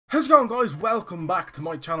How's it going, guys? Welcome back to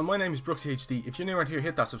my channel. My name is Brooksy HD. If you're new around here,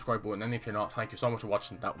 hit that subscribe button, and if you're not, thank you so much for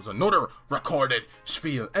watching. That was another recorded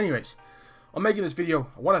spiel. Anyways, I'm making this video.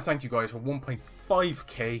 I want to thank you guys for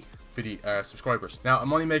 1.5k video subscribers. Now,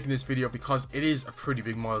 I'm only making this video because it is a pretty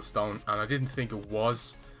big milestone, and I didn't think it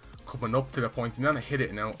was coming up to the point, and then I hit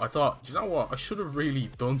it now. I thought, you know what, I should have really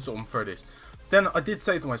done something for this. Then I did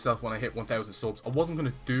say to myself when I hit 1,000 subs, I wasn't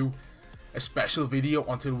going to do a special video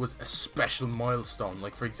until it was a special milestone.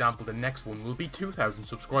 Like, for example, the next one will be 2,000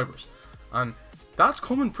 subscribers, and that's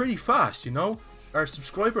coming pretty fast, you know. Our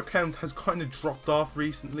subscriber count has kind of dropped off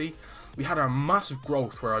recently. We had our massive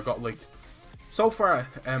growth where I got, like, so far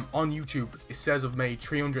on YouTube it says I've made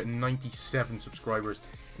 397 subscribers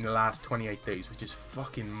in the last 28 days, which is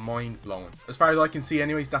fucking mind-blowing. As far as I can see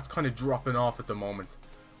anyways, that's kind of dropping off at the moment,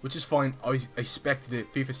 which is fine. I expected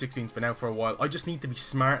it. FIFA 16's been out for a while. I just need to be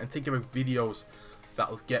smart and think about videos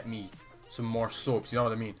that'll get me some more subs, you know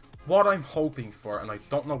what I mean? What I'm hoping for, and I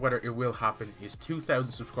don't know whether it will happen, is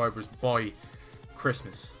 2,000 subscribers by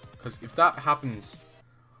Christmas. Because if that happens,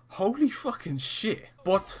 holy fucking shit.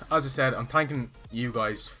 But, as I said, I'm thanking you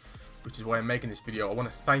guys, which is why I'm making this video. I want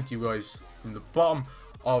to thank you guys from the bottom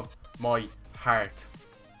of my heart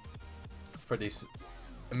for this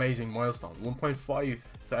amazing milestone. 1,500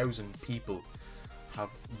 people have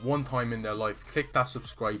one time in their life clicked that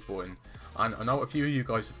subscribe button, and I know a few of you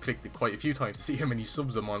guys have clicked it quite a few times to see how many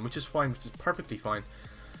subs I'm on, which is fine, which is perfectly fine.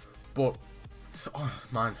 But oh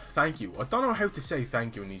man, thank you. I don't know how to say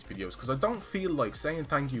thank you in these videos, because I don't feel like saying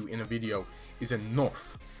thank you in a video is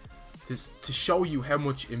enough to show you how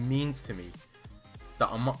much it means to me that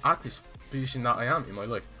I'm at this position that I am in my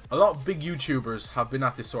life. A lot of big YouTubers have been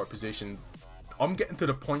at this sort of position. I'm getting to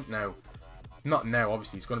the point now, not now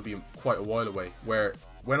obviously, it's going to be quite a while away, where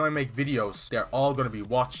when I make videos, they're all going to be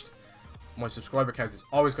watched. My subscriber count is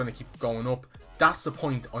always going to keep going up. That's the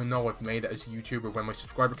point I know I've made it as a YouTuber, when my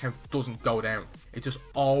subscriber count doesn't go down. It just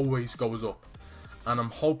always goes up. And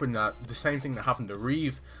I'm hoping that the same thing that happened to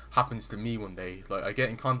Reeve happens to me one day. Like, I get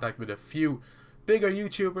in contact with a few bigger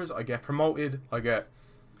YouTubers, I get promoted, I get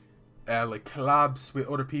like collabs with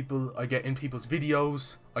other people, I get in people's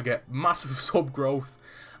videos, I get massive sub growth,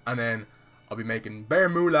 and then I'll be making bare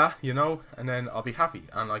moolah, you know, and then I'll be happy,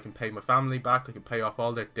 and I can pay my family back, I can pay off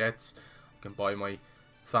all their debts, I can buy my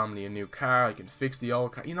family a new car, I can fix the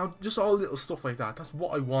old car, you know, just all little stuff like that. That's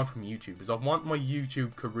what I want from YouTube, is I want my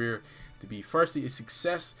YouTube career to be, firstly, a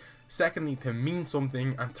success, secondly, to mean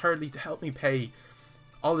something, and thirdly, to help me pay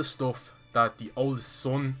all the stuff that the oldest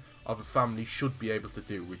son of a family should be able to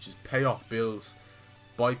do, which is pay off bills,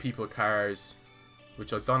 buy people cars,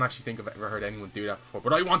 which I don't actually think I've ever heard anyone do that before,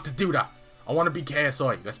 but I want to do that. I want to be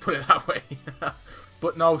KSI, let's put it that way.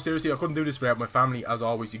 But no, seriously, I couldn't do this without my family. As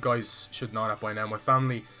always, you guys should know that by now. My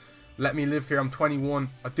family let me live here. I'm 21.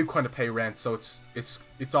 I do kind of pay rent, so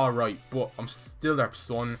it's all right. But I'm still their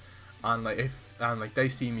son, and like they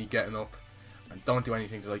see me getting up and don't do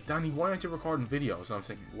anything, they're like, Danny, why aren't you recording videos? And I'm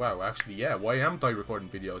thinking, wow, actually, yeah, why am I recording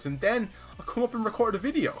videos? And then I'll come up and record a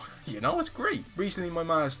video. You know, it's great. Recently, my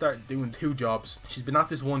mom has started doing 2 jobs. She's been at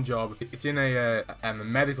this one job. It's in a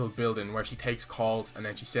medical building where she takes calls, and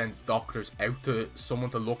then she sends doctors out to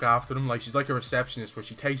someone to look after them. Like, she's like a receptionist where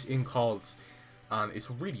she takes in calls, and it's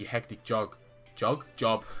a really hectic job.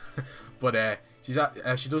 But she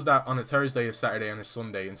does that on a Thursday, a Saturday, and a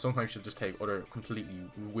Sunday, and sometimes she'll just take other completely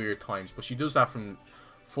weird times. But she does that from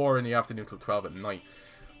 4 in the afternoon till 12 at night.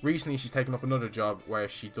 Recently, she's taken up another job where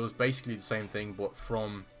she does basically the same thing, but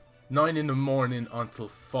from 9 in the morning until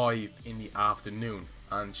 5 in the afternoon,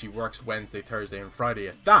 and she works Wednesday, Thursday, and Friday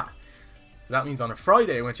at that. So that means on a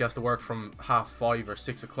Friday, when she has to work from 5:30 or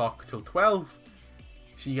 6 o'clock till 12,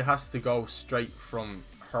 she has to go straight from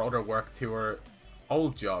her other work to her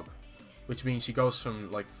old job, which means she goes from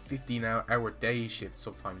like 15-hour day shift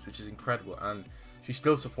sometimes, which is incredible. And she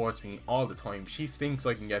still supports me all the time. She thinks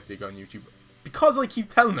I can get big on YouTube because I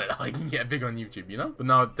keep telling her that I can get big on YouTube, you know. But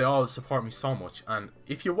now they all support me so much, and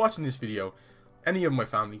if you're watching this video, any of my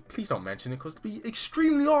family, please don't mention it, because it'll be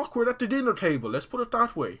extremely awkward at the dinner table, let's put it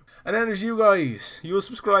that way. And then there's you guys, you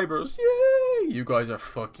subscribers, yay! You guys are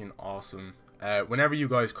fucking awesome. Whenever you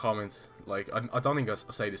guys comment, like, I don't think I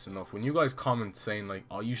say this enough, when you guys comment saying like,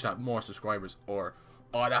 oh, you should have more subscribers, or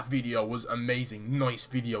oh, that video was amazing, nice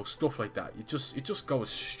video, stuff like that, it just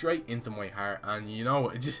goes straight into my heart, and you know,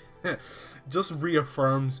 it just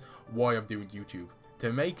reaffirms why I'm doing YouTube,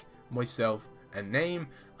 to make myself a name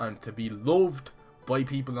and to be loved by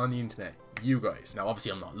people on the internet, you guys. Now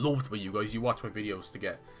obviously I'm not loved by you guys, you watch my videos to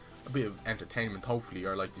get a bit of entertainment hopefully,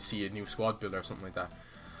 or like to see a new squad builder or something like that.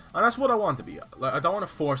 And that's what I want to be. Like, I don't want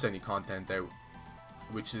to force any content out.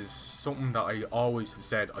 which is something that I always have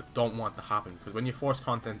said I don't want to happen, because when you force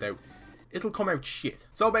content out, it'll come out shit.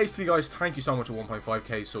 So basically guys, thank you so much for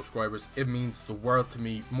 1.5k subscribers. It means the world to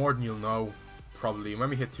me, more than you'll know probably. When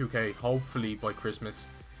we hit 2k, hopefully by Christmas,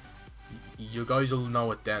 you guys will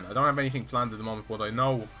know it then. I don't have anything planned at the moment, but I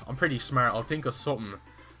know I'm pretty smart. I'll think of something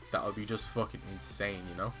that'll be just fucking insane,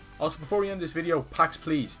 you know. Also, before we end this video, packs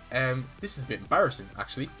please. This is a bit embarrassing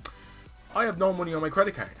actually. I have no money on my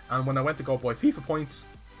credit card, and when I went to go buy FIFA points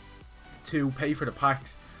to pay for the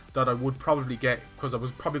packs that I would probably get, because I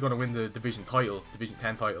was probably going to win the Division 10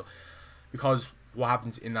 title, because what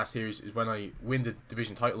happens in that series is when I win the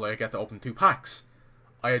Division title, I get to open 2 packs.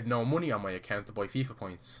 I had no money on my account to buy FIFA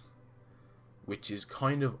points, which is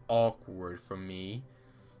kind of awkward for me.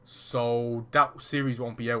 So that series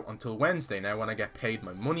won't be out until Wednesday now, when I get paid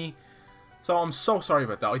my money. So I'm so sorry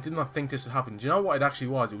about that. I did not think this would happen. Do you know what it actually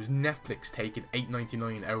was? It was Netflix taking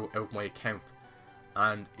 $8.99 out of my account,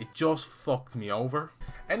 and it just fucked me over.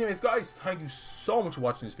 Anyways guys, thank you so much for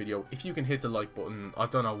watching this video. If you can hit the like button, I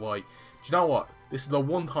don't know why. Do you know what? This is the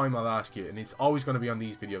one time I'll ask you, and it's always going to be on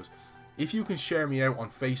these videos. If you can share me out on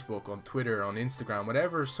Facebook, on Twitter, on Instagram,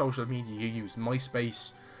 whatever social media you use,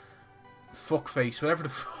 MySpace, Fuckface, whatever the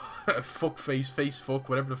Fuckface, Facebook,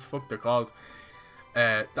 whatever the fuck they're called,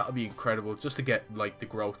 that would be incredible, just to get like the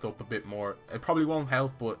growth up a bit more. It probably won't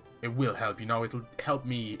help, but it will help, you know. It'll help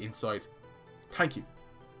me inside. Thank you,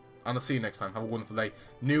 and I'll see you next time. Have a wonderful day.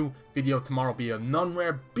 New video tomorrow will be a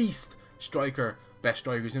non-rare beast striker, best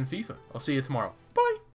strikers in FIFA. I'll see you tomorrow.